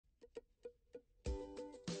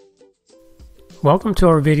Welcome to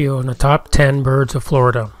our video on the top 10 birds of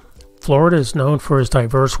Florida. Florida is known for its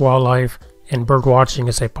diverse wildlife, and bird watching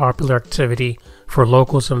is a popular activity for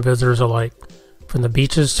locals and visitors alike. From the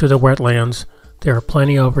beaches to the wetlands, there are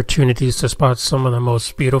plenty of opportunities to spot some of the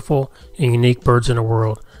most beautiful and unique birds in the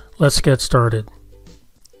world. Let's get started.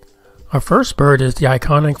 Our first bird is the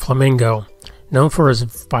iconic flamingo, known for its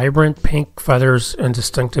vibrant pink feathers and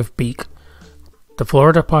distinctive beak. The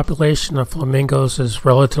Florida population of flamingos is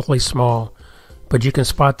relatively small, but you can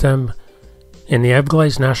spot them in the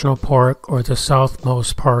Everglades National Park or the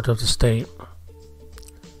southmost part of the state.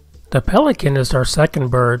 The pelican is our second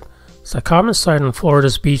bird. It's a common sight on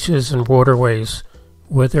Florida's beaches and waterways.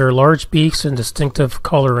 With their large beaks and distinctive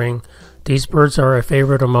coloring, these birds are a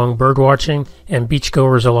favorite among birdwatching and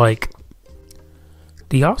beachgoers alike.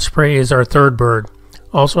 The osprey is our third bird,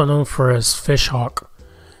 also known for as fishhawk.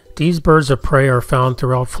 These birds of prey are found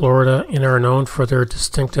throughout Florida and are known for their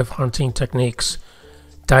distinctive hunting techniques,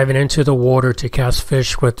 diving into the water to catch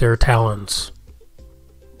fish with their talons.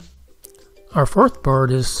 Our fourth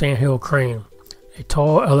bird is sandhill crane, a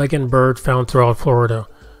tall, elegant bird found throughout Florida.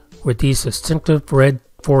 With these distinctive red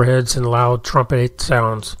foreheads and loud trumpet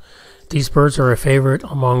sounds, these birds are a favorite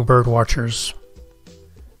among bird watchers.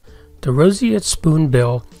 The roseate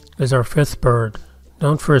spoonbill is our fifth bird,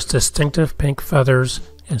 known for its distinctive pink feathers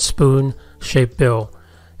and spoon-shaped bill.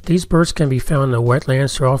 These birds can be found in the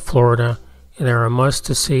wetlands throughout Florida and are a must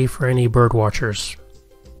to see for any bird watchers.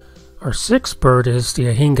 Our sixth bird is the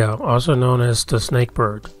ahinga, also known as the snake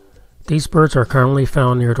bird. These birds are commonly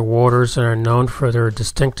found near the waters and are known for their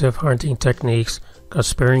distinctive hunting techniques of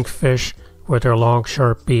spearing fish with their long,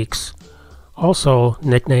 sharp beaks. Also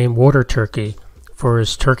nicknamed water turkey for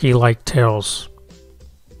its turkey-like tails.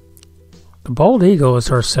 The bald eagle is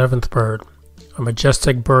our seventh bird, a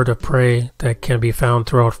majestic bird of prey that can be found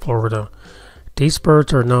throughout Florida. These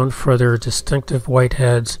birds are known for their distinctive white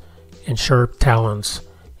heads and sharp talons,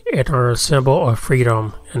 and are a symbol of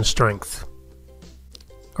freedom and strength.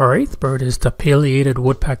 Our eighth bird is the pileated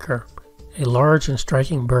woodpecker, a large and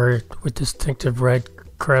striking bird with distinctive red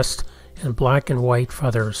crest and black and white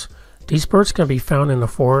feathers. These birds can be found in the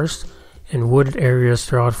forest and wooded areas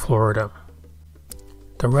throughout Florida.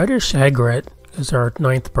 The reddish egret is our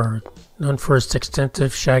ninth bird, known for its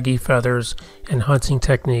extensive shaggy feathers and hunting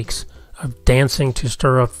techniques of dancing to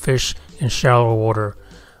stir up fish in shallow water.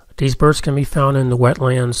 These birds can be found in the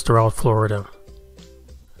wetlands throughout Florida.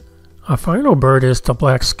 Our final bird is the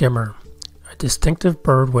black skimmer, a distinctive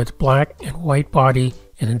bird with black and white body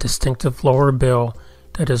and a distinctive lower bill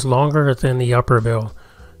that is longer than the upper bill.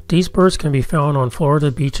 These birds can be found on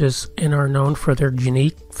Florida beaches and are known for their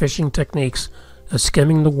unique fishing techniques of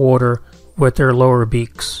skimming the water with their lower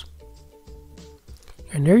beaks.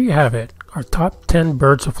 And there you have it, our top 10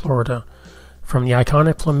 birds of Florida. From the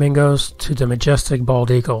iconic flamingos to the majestic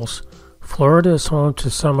bald eagles, Florida is home to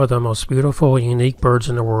some of the most beautiful and unique birds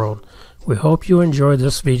in the world. We hope you enjoyed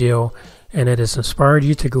this video and it has inspired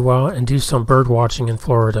you to go out and do some bird watching in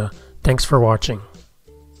Florida. Thanks for watching.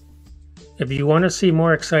 If you want to see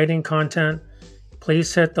more exciting content,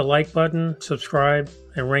 please hit the like button, subscribe,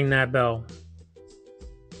 and ring that bell.